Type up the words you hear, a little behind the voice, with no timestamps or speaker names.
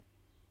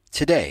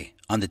Today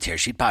on the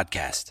Tearsheet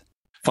Podcast.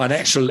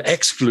 Financial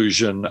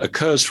exclusion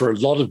occurs for a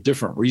lot of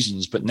different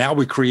reasons, but now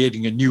we're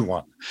creating a new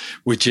one,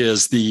 which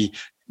is the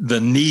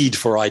need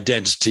for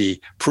identity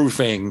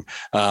proofing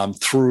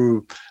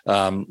through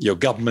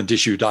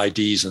government-issued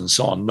IDs and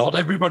so on. Not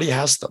everybody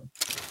has them.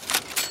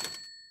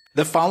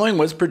 The following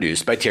was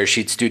produced by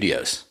Tearsheet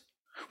Studios.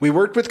 We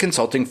worked with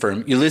consulting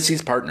firm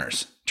Ulysses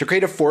Partners to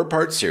create a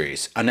 4-part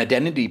series on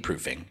identity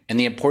proofing and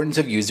the importance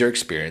of user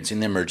experience in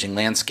the emerging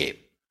landscape.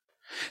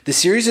 The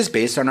series is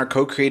based on our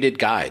co-created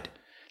guide,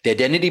 the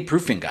Identity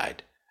Proofing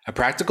Guide, a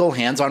practical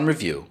hands-on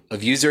review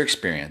of user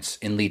experience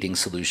in leading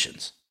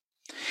solutions.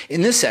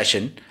 In this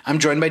session, I'm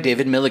joined by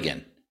David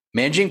Milligan,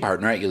 Managing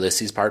Partner at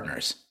Ulysses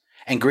Partners,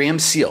 and Graham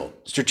Seal,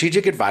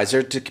 Strategic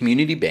Advisor to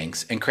community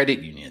banks and credit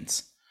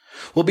unions.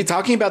 We'll be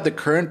talking about the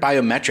current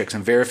biometrics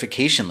and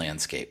verification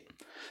landscape,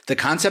 the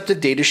concept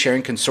of data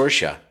sharing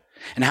consortia,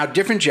 and how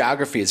different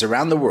geographies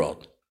around the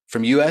world,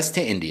 from US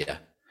to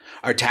India,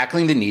 are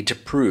tackling the need to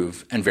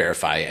prove and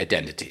verify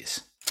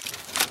identities.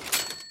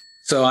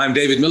 So I'm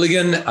David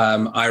Milligan.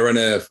 I run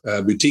a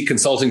boutique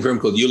consulting firm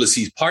called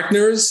Ulysses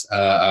Partners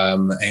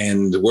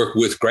and work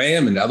with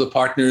Graham and other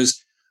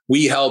partners.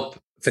 We help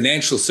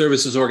financial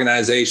services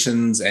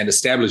organizations and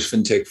established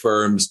fintech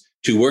firms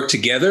to work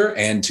together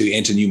and to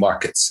enter new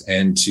markets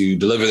and to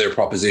deliver their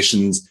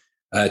propositions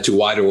to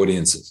wider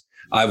audiences.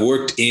 I've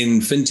worked in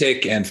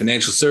fintech and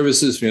financial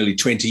services for nearly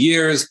 20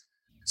 years.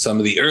 Some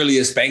of the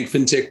earliest bank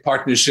fintech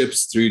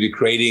partnerships through to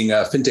creating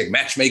a fintech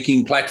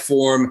matchmaking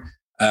platform,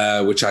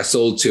 which I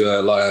sold to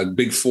a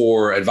big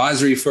 4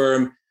 advisory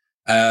firm,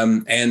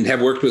 and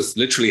have worked with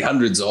literally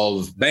hundreds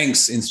of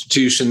banks,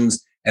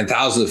 institutions, and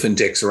thousands of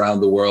fintechs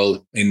around the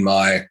world in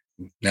my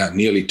now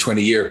nearly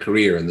 20-year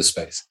career in the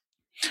space.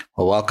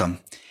 Well, welcome.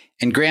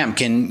 And Graham,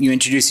 can you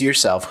introduce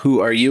yourself?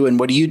 Who are you and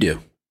what do you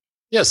do?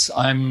 Yes,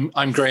 I'm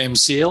Graham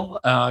Seal.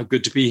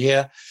 Good to be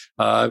here.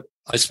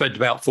 I spent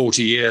about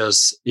 40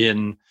 years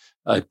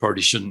I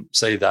probably shouldn't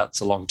say that,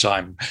 it's a long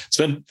time.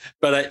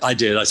 I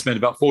did. I spent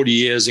about 40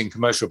 years in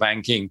commercial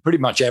banking, pretty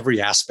much every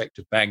aspect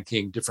of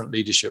banking, different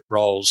leadership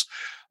roles,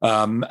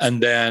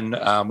 and then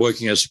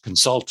working as a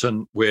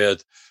consultant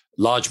with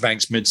large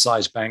banks,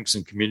 mid-sized banks,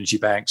 and community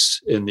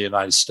banks in the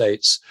United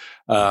States,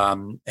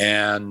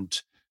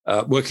 and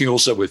working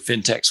also with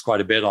fintechs quite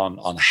a bit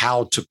on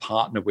how to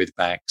partner with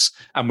banks,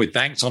 and with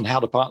banks on how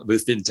to partner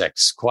with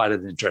fintechs. Quite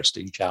an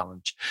interesting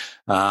challenge.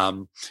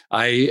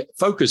 I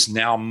focus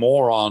now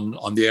more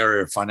on the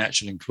area of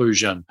financial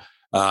inclusion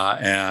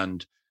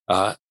and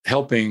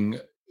helping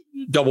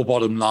double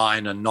bottom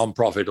line and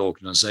nonprofit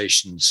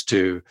organizations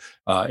to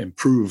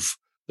improve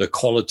the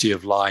quality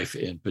of life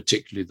in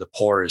particularly the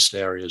poorest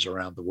areas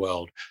around the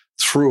world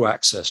through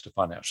access to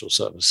financial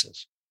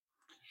services.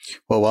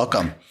 Well,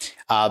 welcome.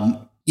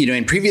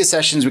 In previous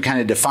sessions, we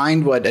kind of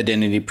defined what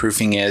identity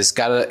proofing is,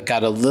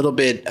 got a little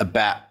bit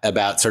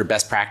about sort of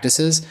best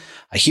practices.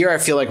 Here, I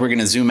feel like we're going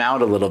to zoom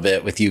out a little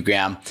bit with you,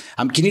 Graham.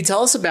 Can you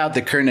tell us about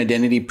the current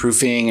identity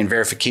proofing and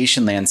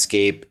verification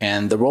landscape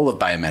and the role of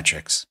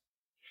biometrics?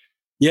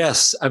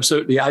 Yes,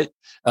 absolutely. I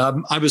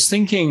was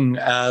thinking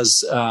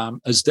as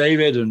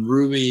David and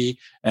Ruby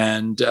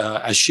and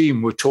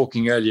Ashim were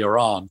talking earlier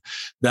on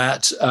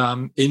that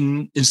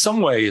in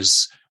some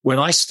ways, when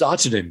I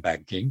started in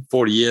banking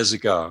 40 years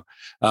ago,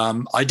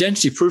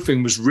 identity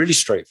proofing was really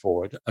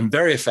straightforward and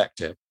very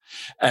effective.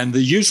 And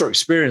the user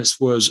experience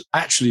was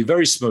actually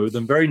very smooth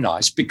and very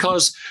nice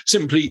because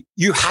simply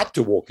you had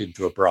to walk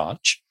into a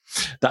branch.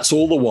 That's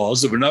all there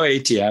was. There were no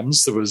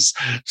ATMs. There was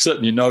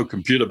certainly no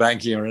computer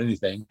banking or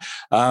anything.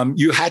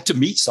 You had to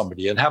meet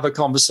somebody and have a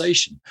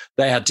conversation.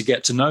 They had to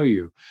get to know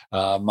you.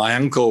 My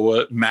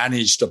uncle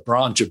managed a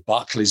branch of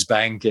Barclays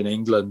Bank in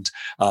England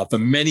for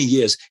many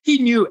years. He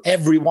knew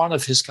every one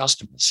of his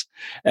customers,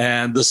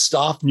 and the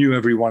staff knew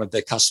every one of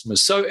their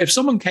customers. So if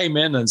someone came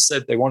in and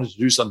said they wanted to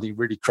do something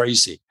really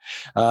crazy,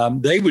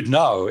 they would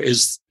know,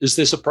 is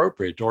this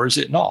appropriate or is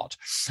it not?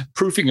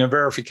 Proofing and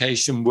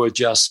verification were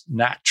just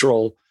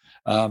natural.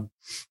 I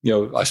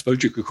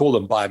suppose you could call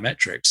them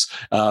biometrics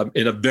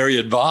in a very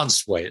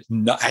advanced way,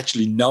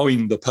 actually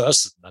knowing the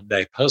person and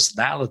their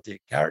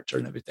personality, character,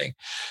 and everything.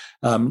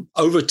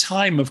 Over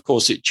time, of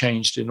course, it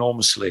changed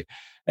enormously.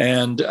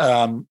 And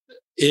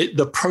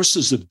the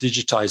process of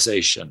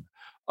digitization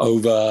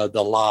over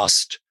the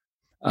last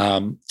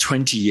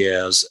 20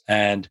 years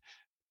and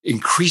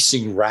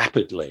increasing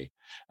rapidly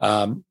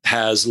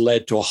has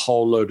led to a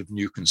whole load of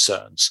new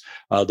concerns,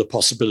 the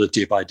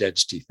possibility of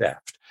identity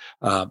theft.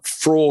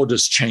 Fraud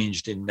has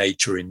changed in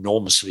nature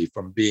enormously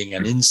from being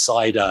an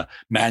insider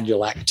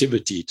manual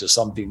activity to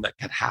something that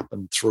can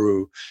happen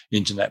through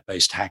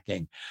internet-based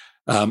hacking.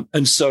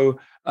 And so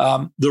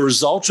the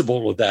result of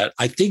all of that,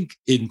 I think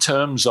in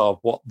terms of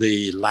what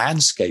the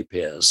landscape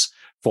is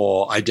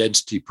for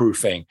identity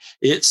proofing,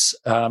 it's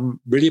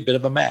really a bit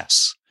of a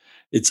mess.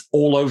 It's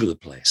all over the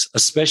place,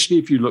 especially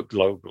if you look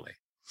globally.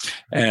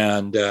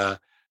 And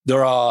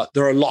there are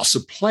lots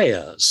of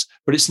players,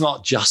 but it's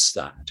not just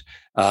that.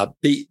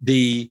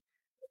 The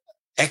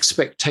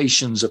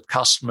expectations of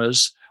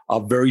customers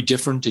are very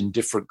different in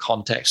different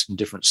contexts and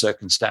different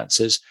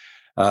circumstances.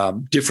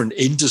 Different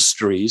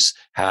industries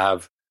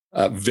have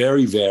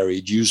very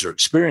varied user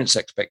experience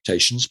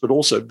expectations, but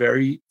also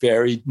very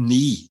varied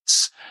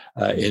needs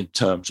in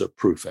terms of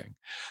proofing.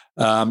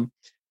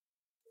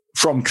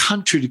 From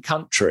country to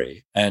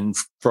country and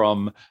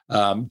from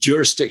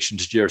jurisdiction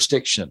to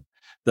jurisdiction,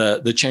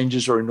 the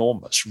changes are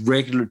enormous.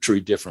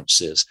 Regulatory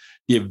differences,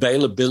 the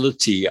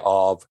availability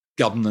of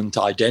government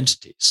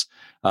identities.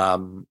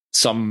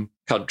 Some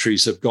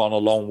countries have gone a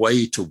long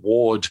way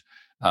toward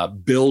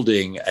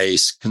building a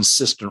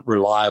consistent,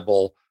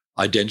 reliable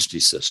identity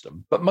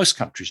system, but most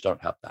countries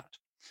don't have that.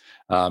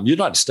 The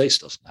United States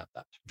doesn't have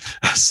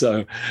that.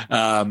 So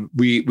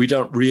we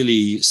don't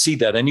really see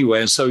that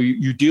anyway. And so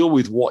you deal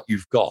with what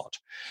you've got.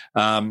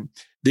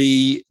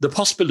 The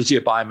possibility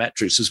of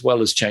biometrics as well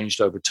has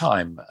changed over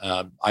time.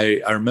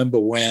 I remember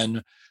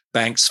when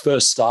banks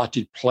first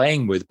started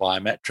playing with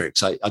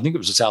biometrics. I think it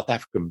was a South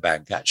African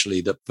bank,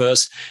 actually, that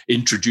first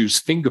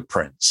introduced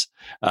fingerprints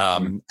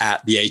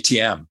at the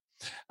ATM.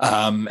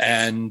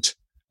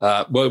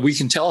 Well, we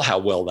can tell how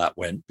well that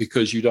went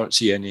because you don't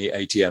see any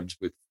ATMs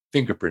with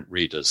fingerprint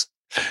readers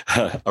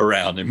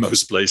around in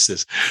most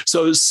places.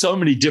 So there's so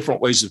many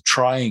different ways of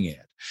trying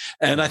it.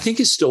 And I think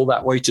it's still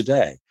that way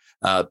today.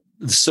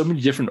 So many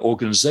different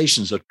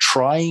organizations are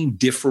trying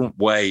different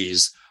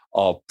ways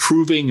of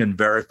proving and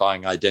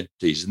verifying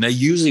identities, and they're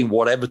using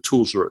whatever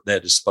tools are at their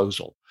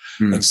disposal.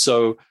 And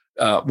so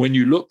when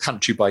you look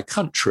country by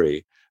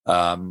country,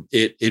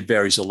 it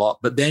varies a lot.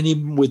 But then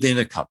even within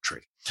a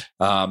country,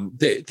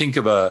 think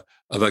of a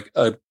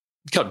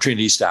country in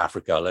East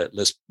Africa.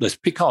 Let's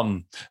pick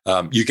on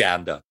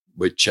Uganda,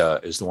 which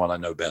is the one I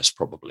know best,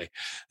 probably.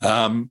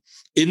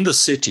 In the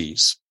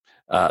cities,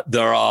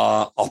 there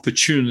are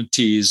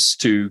opportunities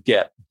to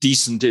get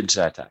decent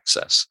internet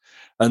access.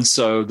 And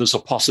so there's a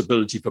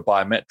possibility for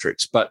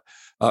biometrics. But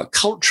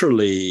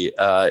culturally,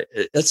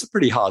 it's a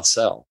pretty hard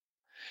sell.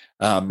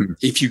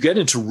 If you get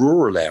into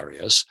rural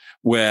areas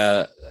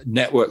where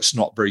network's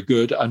not very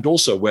good and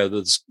also where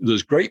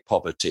there's great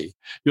poverty,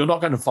 you're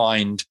not going to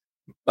find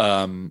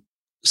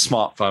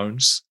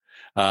smartphones.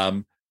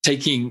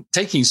 Taking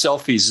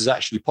selfies is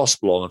actually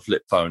possible on a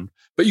flip phone,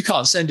 but you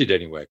can't send it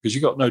anywhere because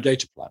you've got no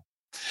data plan.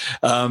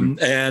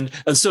 And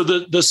so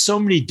there's so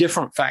many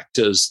different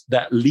factors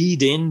that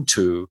lead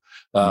into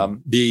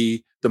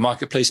the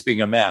marketplace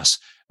being a mess.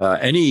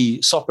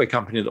 Any software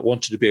company that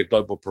wanted to be a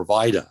global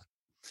provider,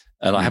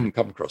 and I haven't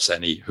come across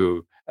any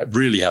who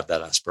really have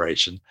that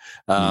aspiration,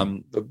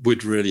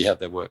 would really have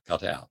their work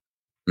cut out.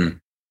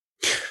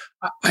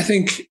 I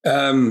think,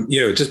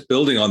 just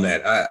building on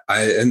that,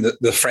 and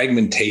the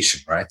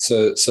fragmentation, right?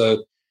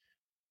 So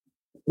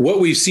what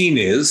we've seen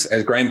is,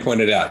 as Graham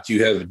pointed out,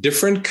 you have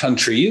different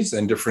countries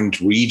and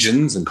different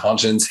regions and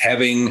continents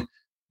having,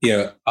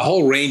 a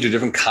whole range of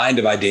different kind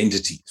of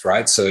identities,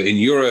 right? So in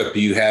Europe,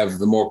 you have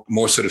the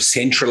more sort of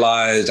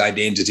centralized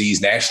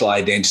identities, national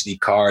identity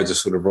cards are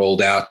sort of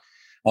rolled out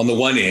on the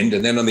one end.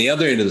 And then on the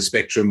other end of the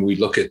spectrum, we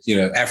look at,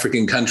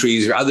 African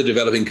countries or other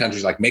developing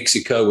countries like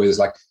Mexico, where there's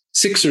like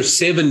 6 or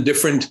 7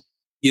 different,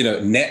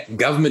 net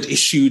government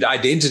issued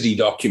identity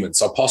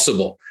documents are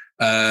possible.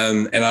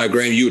 And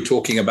Graham, you were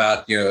talking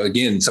about,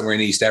 again, somewhere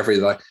in East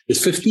Africa, like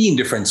there's 15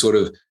 different sort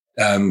of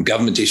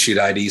government issued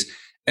IDs.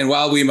 And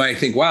while we might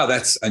think, wow,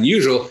 that's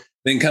unusual,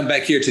 then come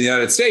back here to the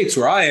United States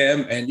where I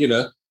am, and,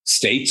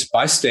 state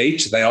by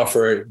state, they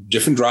offer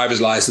different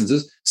driver's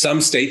licenses.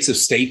 Some states have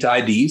state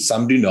IDs,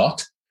 some do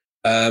not.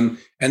 And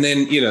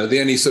then, the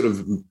only sort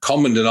of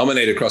common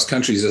denominator across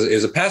countries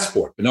is a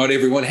passport, but not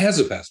everyone has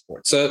a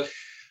passport. So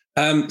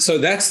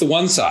that's the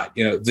one side.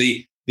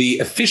 The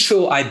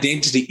official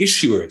identity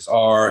issuers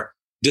are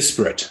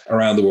disparate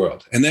around the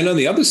world. And then on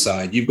the other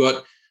side, you've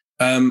got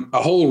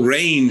a whole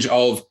range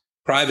of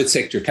private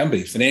sector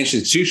companies, financial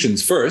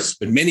institutions first,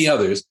 but many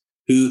others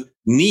who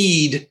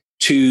need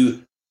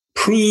to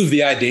prove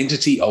the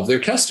identity of their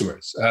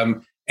customers.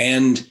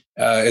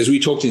 As we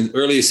talked in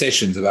earlier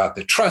sessions about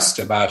the trust,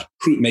 about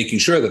making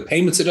sure that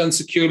payments are done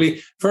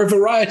securely for a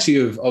variety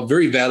of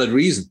very valid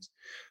reasons.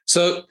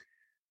 So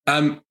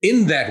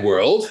in that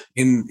world,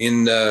 in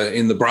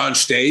the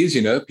branch days,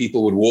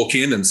 people would walk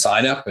in and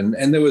sign up,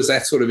 and there was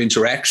that sort of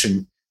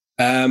interaction.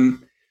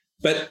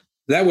 But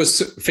that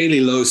was fairly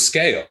low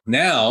scale.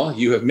 Now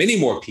you have many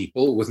more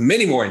people with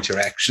many more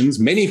interactions,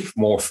 many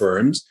more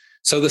firms.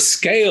 So the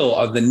scale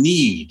of the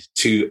need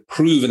to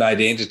prove an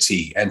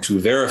identity and to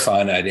verify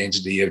an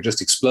identity have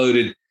just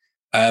exploded,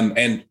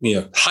 and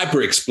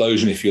hyper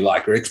explosion, if you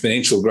like, or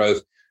exponential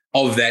growth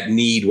of that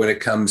need when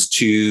it comes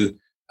to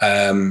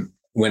the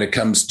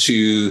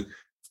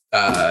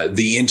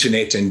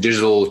internet and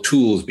digital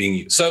tools being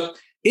used. So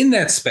in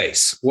that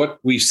space, what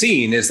we've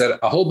seen is that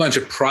a whole bunch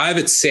of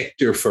private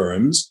sector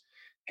firms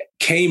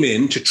came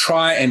in to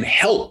try and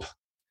help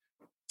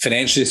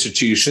financial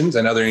institutions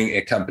and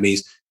other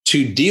companies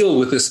to deal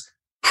with this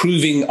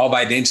proving of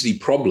identity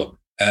problem.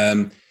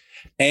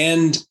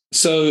 And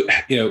so,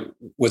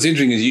 what's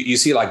interesting is you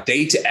see like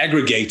data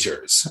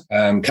aggregators,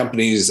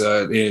 companies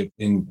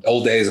in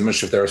old days, I'm not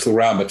sure if they're still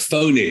around, but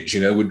Phoneage,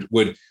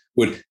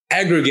 would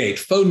aggregate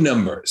phone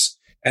numbers.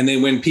 And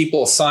then when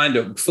people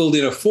filled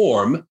in a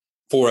form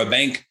for a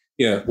bank,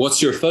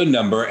 what's your phone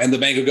number? And the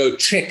bank would go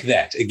check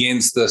that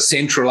against the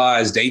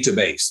centralized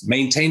database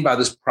maintained by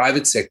this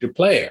private sector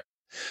player.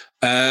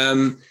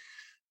 And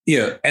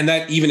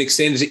that even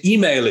extended to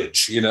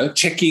emailage,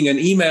 checking an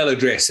email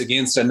address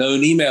against a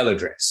known email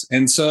address.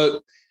 And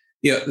so,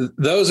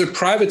 those are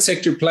private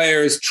sector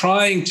players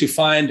trying to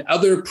find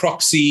other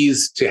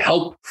proxies to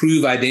help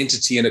prove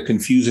identity in a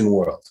confusing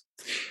world.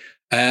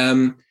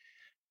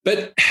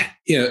 But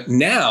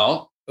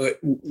now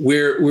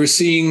we're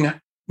seeing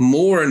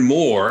more and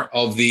more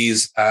of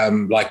these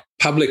like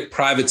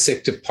public-private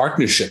sector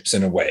partnerships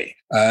in a way.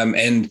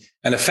 And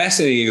a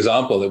fascinating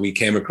example that we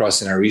came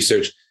across in our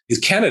research is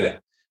Canada.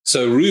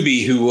 So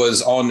Ruby, who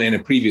was on in a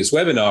previous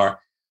webinar,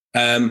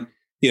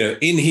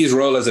 in his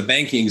role as a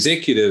banking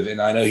executive,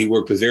 and I know he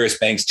worked with various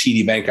banks,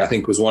 TD Bank, I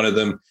think was one of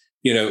them,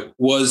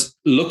 was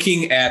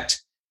looking at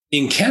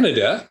in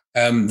Canada,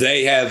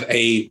 they have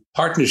a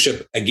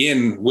partnership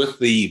again with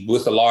the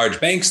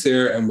large banks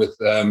there and with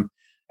and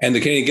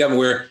the Canadian government,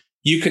 where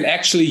you can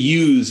actually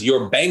use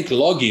your bank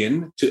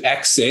login to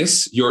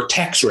access your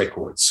tax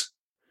records,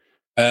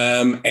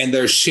 and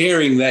they're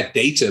sharing that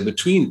data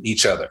between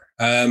each other.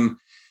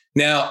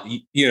 Now,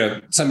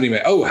 somebody may,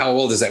 how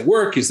well does that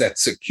work? Is that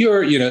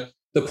secure?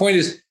 The point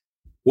is,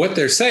 what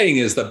they're saying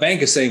is the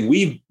bank is saying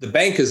the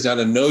bank has done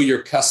a know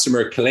your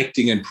customer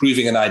collecting and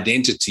proving an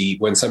identity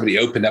when somebody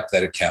opened up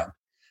that account.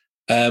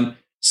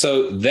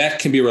 So that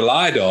can be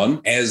relied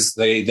on as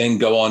they then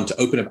go on to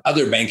open up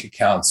other bank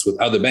accounts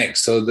with other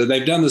banks. So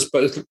they've done this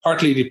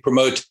partly to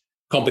promote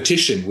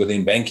competition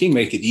within banking,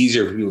 make it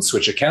easier for people to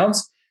switch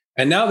accounts.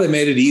 And now they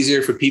made it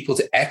easier for people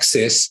to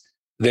access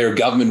their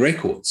government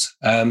records.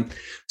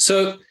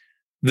 So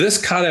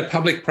this kind of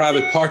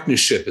public-private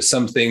partnership is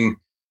something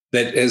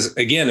that has,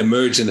 again,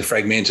 emerged in the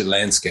fragmented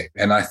landscape.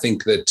 And I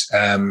think that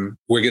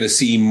we're going to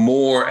see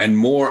more and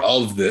more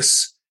of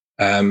this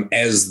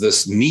as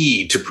this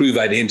need to prove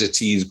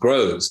identities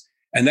grows.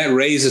 And that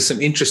raises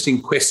some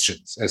interesting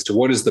questions as to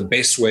what is the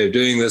best way of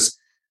doing this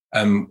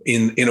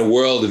in a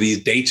world of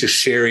these data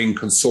sharing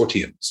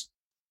consortiums.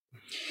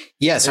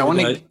 Yes, I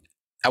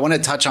want to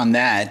touch on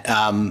that.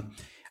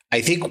 I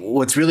think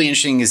what's really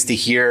interesting is to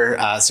hear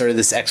sort of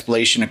this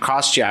exploration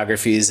across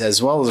geographies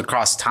as well as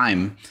across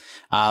time.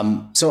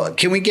 So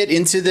can we get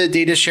into the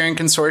data sharing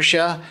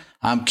consortia?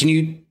 Can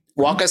you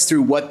walk us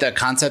through what the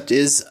concept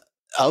is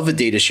of a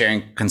data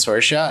sharing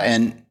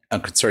consortium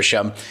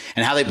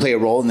and how they play a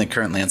role in the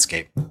current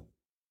landscape?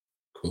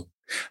 Cool.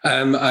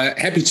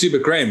 Happy to,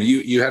 but Graham,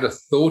 you had a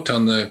thought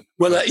on the...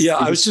 Well,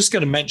 I was just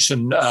going to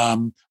mention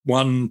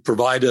one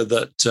provider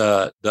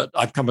that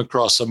I've come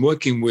across. I'm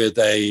working with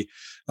a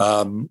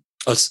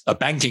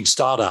banking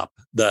startup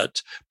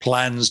that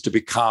plans to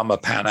become a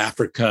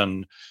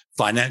Pan-African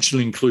financial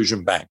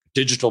inclusion bank,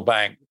 digital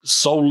bank,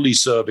 solely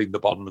serving the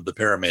bottom of the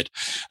pyramid,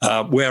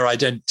 where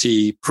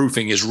identity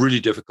proofing is really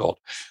difficult.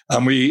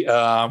 And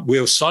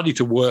we're starting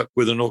to work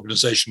with an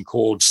organization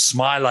called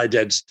Smile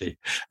Identity.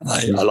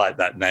 And I like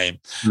that name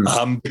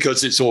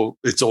because it's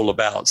all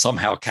about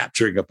somehow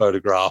capturing a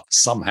photograph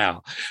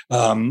somehow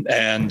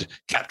and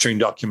capturing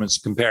documents,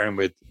 comparing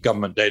with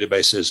government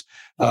databases.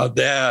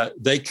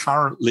 They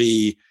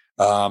currently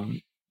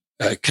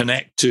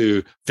connect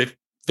to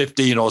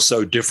 15 or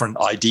so different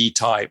ID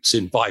types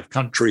in 5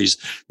 countries.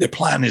 Their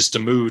plan is to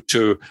move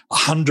to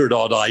 100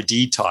 odd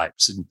ID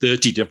types in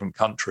 30 different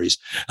countries.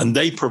 And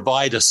they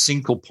provide a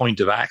single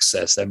point of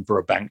access then for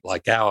a bank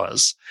like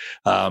ours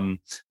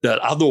that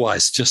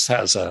otherwise just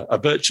has a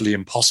virtually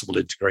impossible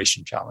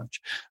integration challenge.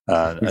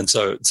 And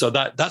so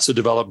that's a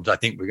development I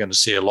think we're going to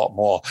see a lot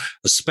more,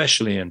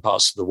 especially in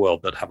parts of the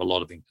world that have a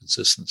lot of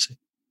inconsistency.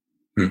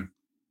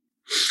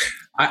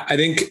 I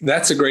think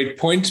that's a great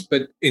point,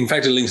 but in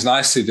fact, it links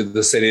nicely to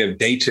this idea of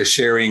data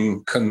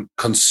sharing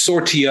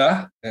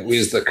consortia, that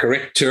is the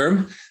correct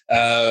term,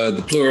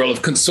 the plural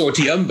of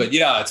consortium, but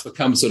it's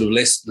become sort of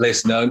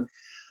less known.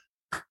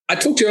 I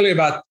talked to you earlier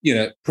about,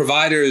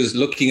 providers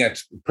looking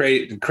at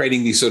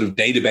creating these sort of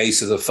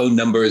databases of phone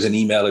numbers and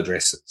email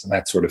addresses and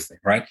that sort of thing,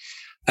 right?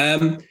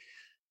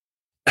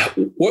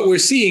 What we're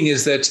seeing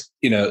is that,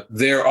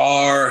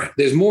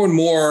 there's more and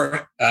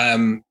more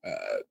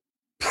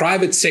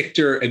private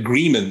sector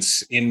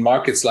agreements in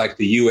markets like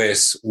the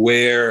US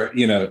where,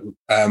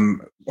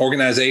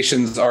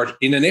 organizations are,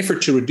 in an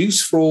effort to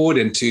reduce fraud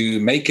and to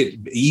make it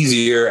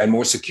easier and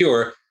more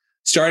secure,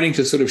 starting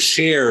to sort of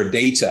share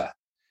data.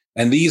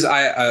 And these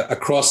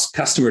across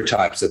customer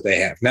types that they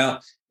have. Now,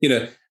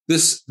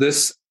 this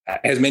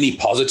has many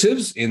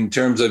positives in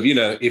terms of,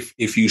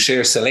 if you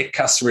share select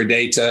customer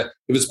data,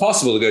 if it's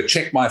possible to go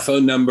check my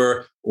phone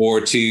number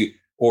or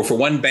for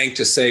one bank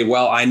to say,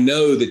 well, I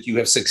know that you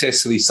have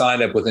successfully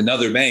signed up with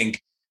another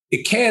bank,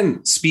 it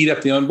can speed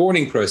up the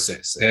onboarding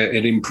process.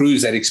 It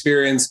improves that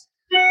experience.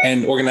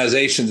 And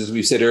organizations, as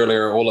we said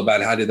earlier, are all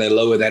about how do they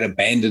lower that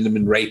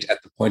abandonment rate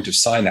at the point of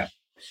sign up.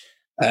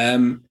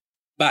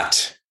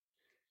 But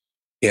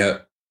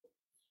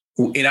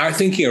in our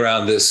thinking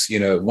around this,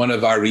 one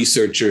of our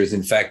researchers,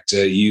 in fact,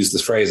 used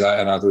this phrase,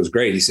 and I thought it was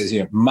great. He says,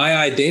 my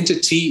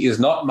identity is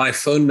not my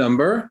phone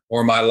number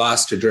or my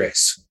last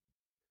address.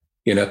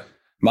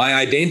 My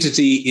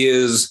identity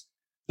is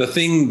the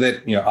thing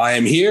that, I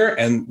am here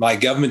and my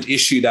government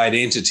issued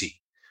identity.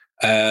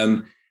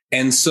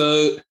 And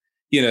so,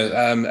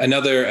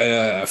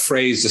 another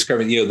phrase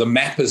describing, the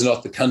map is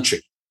not the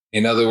country.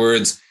 In other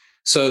words,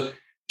 so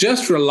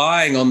just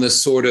relying on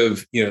this sort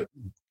of,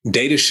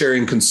 data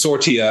sharing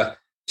consortia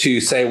to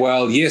say,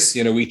 well, yes,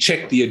 we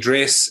checked the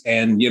address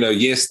and,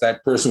 yes,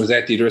 that person was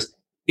at the address.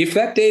 If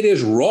that data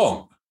is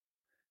wrong,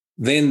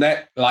 then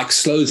that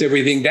slows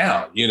everything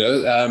down,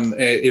 and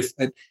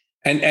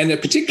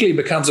it particularly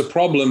becomes a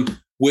problem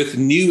with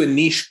new and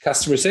niche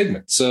customer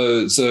segments.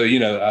 So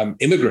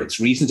immigrants,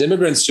 recent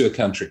immigrants to a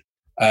country,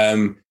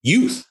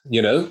 youth,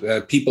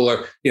 people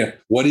are,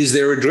 what is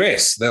their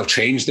address? They'll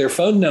change their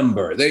phone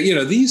number.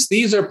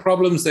 These are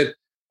problems that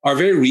are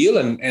very real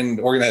and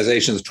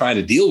organizations are trying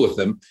to deal with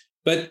them.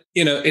 But,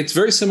 it's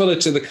very similar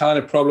to the kind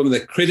of problem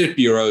that credit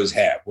bureaus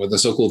have with the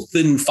so-called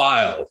thin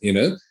file,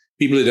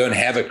 people who don't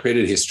have a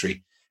credit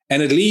history.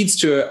 And it leads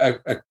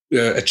to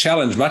a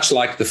challenge, much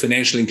like the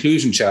financial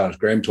inclusion challenge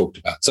Graham talked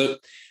about. So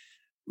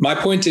my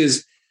point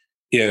is,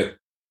 in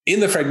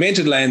the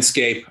fragmented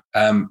landscape,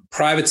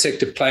 private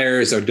sector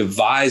players are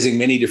devising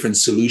many different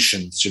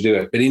solutions to do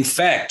it. But in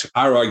fact,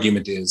 our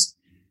argument is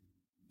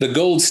the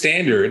gold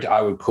standard,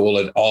 I would call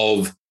it,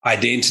 of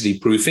identity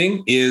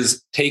proofing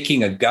is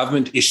taking a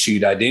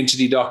government-issued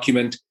identity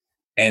document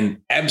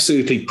and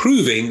absolutely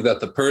proving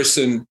that the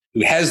person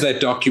who has that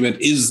document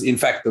is, in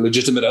fact, the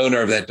legitimate owner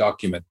of that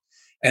document,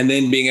 and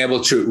then being able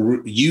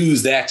to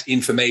use that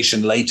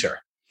information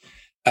later.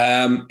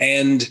 As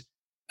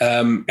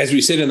we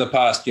said in the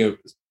past,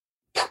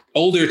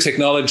 older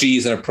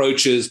technologies and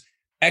approaches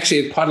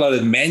actually have quite a lot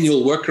of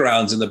manual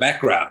workarounds in the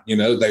background.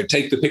 They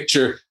take the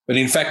picture, but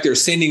in fact, they're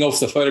sending off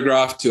the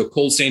photograph to a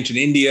call center in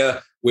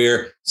India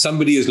where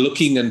somebody is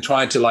looking and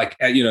trying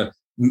to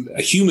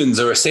humans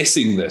are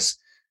assessing this.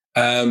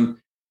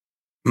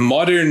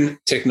 Modern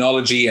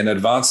technology and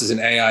advances in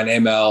AI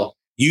and ML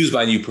used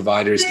by new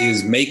providers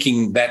is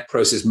making that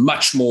process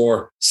much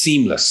more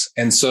seamless.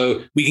 And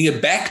so we can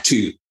get back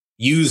to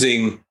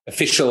using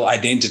official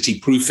identity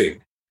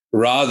proofing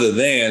rather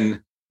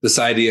than this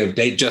idea of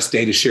just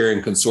data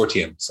sharing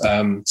consortiums.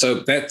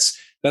 So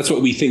that's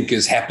what we think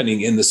is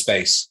happening in the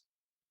space.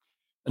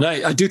 And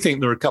I do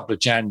think there are a couple of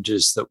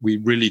challenges that we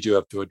really do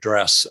have to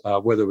address,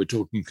 whether we're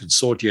talking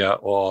consortia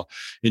or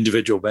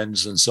individual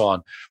vendors and so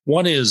on.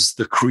 One is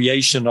the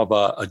creation of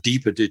a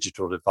deeper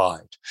digital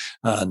divide.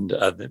 And,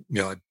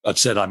 I've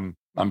said I'm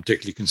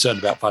particularly concerned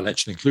about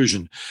financial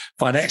inclusion.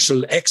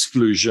 Financial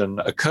exclusion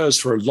occurs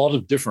for a lot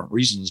of different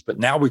reasons, but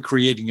now we're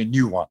creating a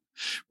new one,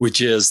 which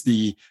is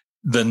the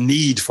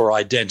need for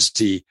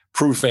identity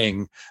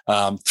proofing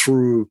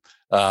through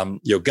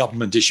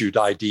government issued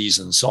IDs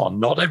and so on.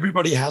 Not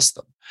everybody has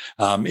them.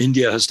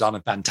 India has done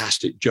a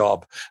fantastic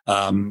job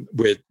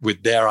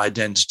with their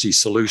identity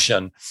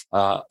solution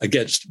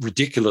against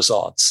ridiculous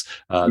odds.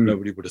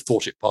 Nobody would have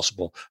thought it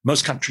possible.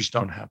 Most countries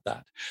don't have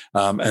that.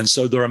 And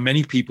so there are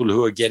many people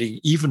who are getting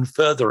even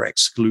further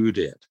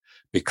excluded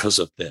because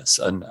of this.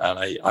 And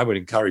I would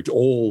encourage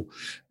all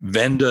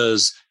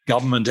vendors,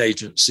 government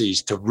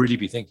agencies to really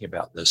be thinking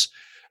about this.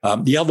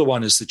 The other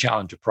one is the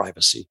challenge of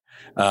privacy.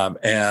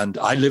 And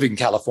I live in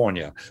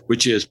California,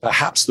 which is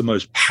perhaps the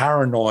most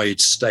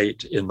paranoid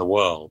state in the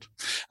world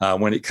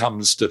when it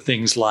comes to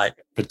things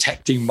like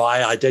protecting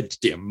my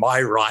identity and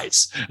my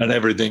rights and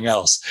everything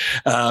else.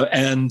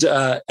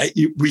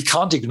 We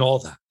can't ignore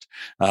that.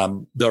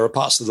 There are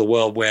parts of the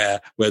world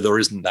where there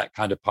isn't that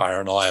kind of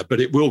paranoia,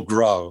 but it will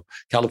grow.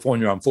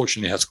 California,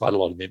 unfortunately, has quite a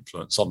lot of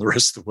influence on the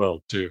rest of the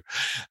world too.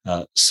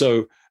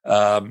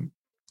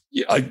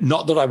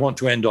 Not that I want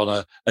to end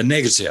on a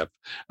negative,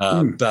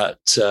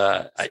 but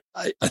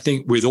I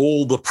think with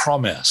all the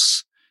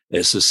promise,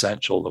 it's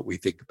essential that we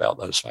think about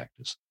those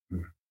factors.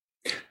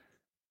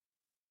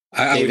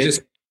 I would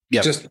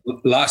just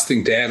last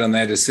thing to add on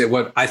that is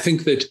that I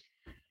think that,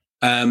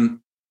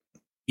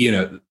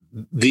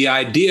 the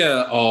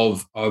idea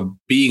of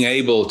being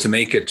able to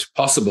make it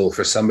possible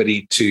for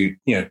somebody to,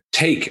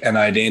 take an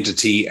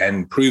identity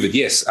and prove it.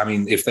 Yes. I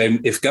mean, if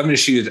government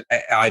issued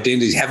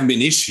identities haven't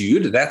been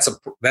issued, that's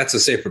a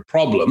separate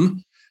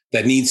problem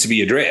that needs to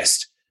be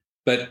addressed.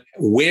 But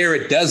where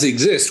it does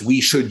exist,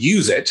 we should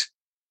use it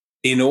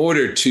in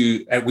order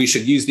to, we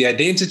should use the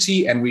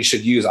identity and we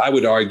should use, I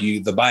would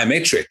argue, the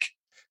biometric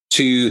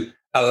to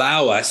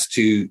allow us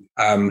to,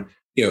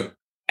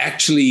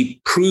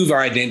 actually prove our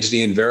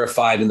identity and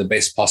verify it in the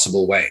best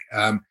possible way.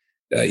 As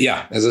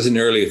I said in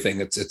an earlier thing,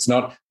 it's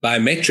not,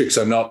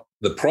 biometrics are not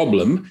the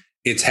problem.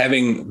 It's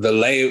having the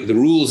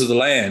rules of the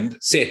land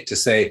set to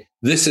say,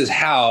 this is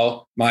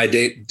how my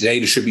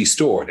data should be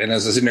stored. And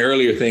as I said in an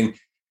earlier thing,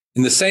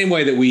 in the same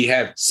way that we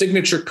have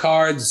signature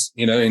cards,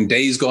 in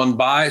days gone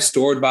by,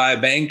 stored by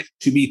a bank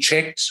to be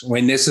checked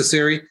when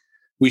necessary,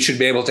 we should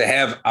be able to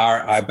have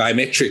our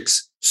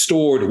biometrics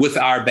stored with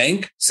our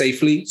bank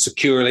safely,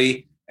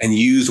 securely, and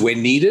use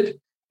when needed.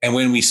 And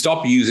when we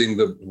stop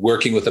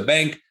working with the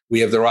bank, we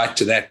have the right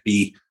to that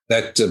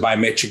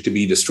biometric to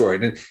be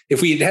destroyed. And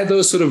if we had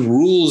those sort of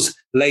rules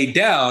laid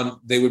down,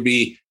 they'd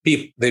be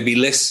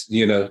less,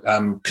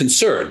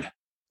 concerned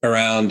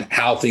around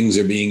how things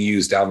are being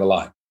used down the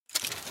line.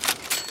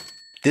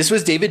 This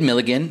was David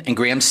Milligan and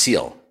Graham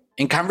Seal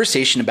in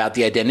conversation about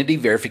the identity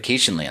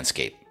verification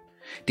landscape,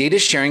 data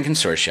sharing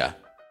consortia,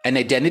 and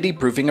identity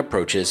proofing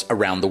approaches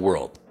around the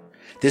world.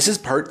 This is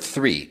part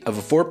 3 of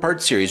a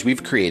 4-part series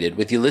we've created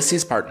with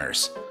Ulysses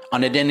Partners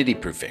on identity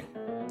proofing.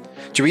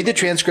 To read the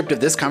transcript of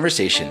this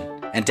conversation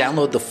and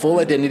download the full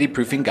identity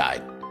proofing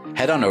guide,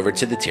 head on over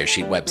to the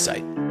Tearsheet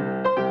website.